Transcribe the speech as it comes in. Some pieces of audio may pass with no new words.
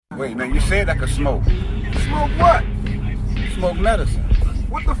Wait, man, you said I could smoke. Smoke what? Smoke medicine.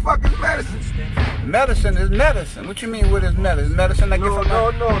 What the fuck is medicine? Medicine is medicine. What you mean what is medicine? Medicine like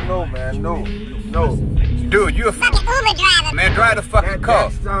No, man, no. Dude, you a fucking Uber driver. Man, drive the fucking car.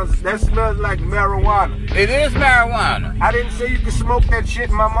 That smells like marijuana. It is marijuana. I didn't say you could smoke that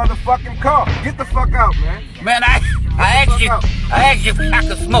shit in my motherfucking car. Get the fuck out, man. Man, I asked you if I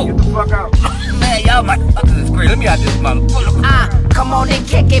could smoke. Get the fuck out. Man, y'all motherfuckers is crazy. Let me out this motherfucker. Come on and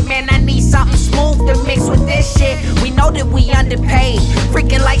kick it, man. I need something smooth to mix with this shit. We know that we underpaid,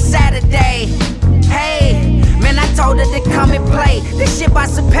 freaking like Saturday. Hey, man, I told her to come and play this shit by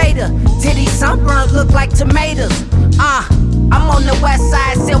Zepeda. Titty sunburn look like tomatoes. I'm on the west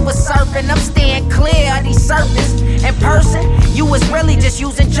side, silver surfing. I'm staying clear of these serpents. In person, you was really just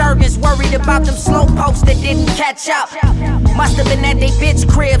using jargons, worried about them slow pokes that didn't catch up. Must have been at they bitch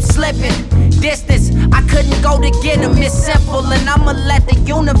crib slipping. Distance, I couldn't go to get him. It's simple, and I'ma let the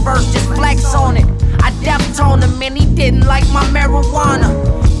universe just flex on it. I deaf-toned him, and he didn't like my marijuana.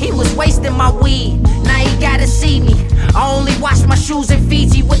 He was wasting my weed, now he gotta see me. I only wash my shoes in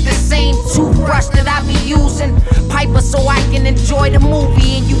Fiji with the same toothbrush that I be using. Piper so I can enjoy the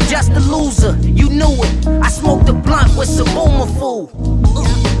movie, and you just a loser. You knew it. I smoked a blunt with some boomer food.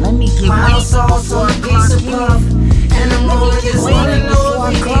 Let me get my own sauce on a piece of puff, and I'm rolling just wanna know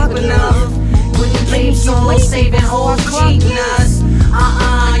if we deep enough. Putting capes on, saving whole cheating us.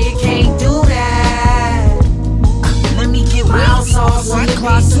 You can't do that. Let me get my own sauce on a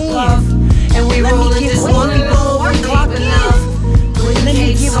piece of puff, and we rolling just wanna know if we deep enough. Putting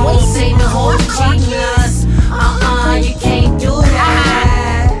capes on, saving whole cheating us. You can't do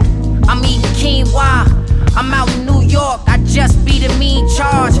that. I'm eating quinoa. I'm out in New York, I just beat a mean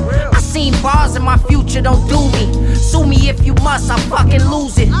charge. I seen bars in my future, don't do me. Sue me if you must, I fucking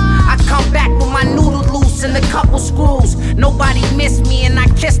lose it. I come back with my noodle loose and a couple screws. Nobody missed me and I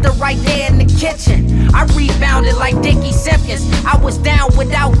kissed her right there in the kitchen. I rebounded like Dickie Simpkins. I was down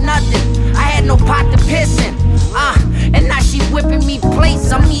without nothing. I had no pot to piss in. And now she whipping me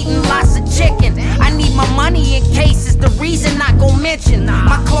plates, I'm eating lots of chicken. I need my money in case it's the reason not gon' mention.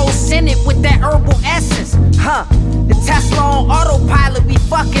 My clothes scented with that herbal essence. The Tesla on autopilot, we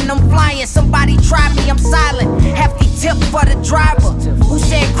fucking, I'm flying. Somebody try me, I'm silent. Hefty tip for the driver who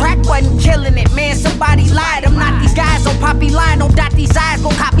said crack wasn't killing it. Man, somebody lied, I'm not these guys on Poppy line. Don't dot these eyes,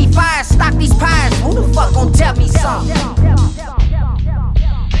 gon' copy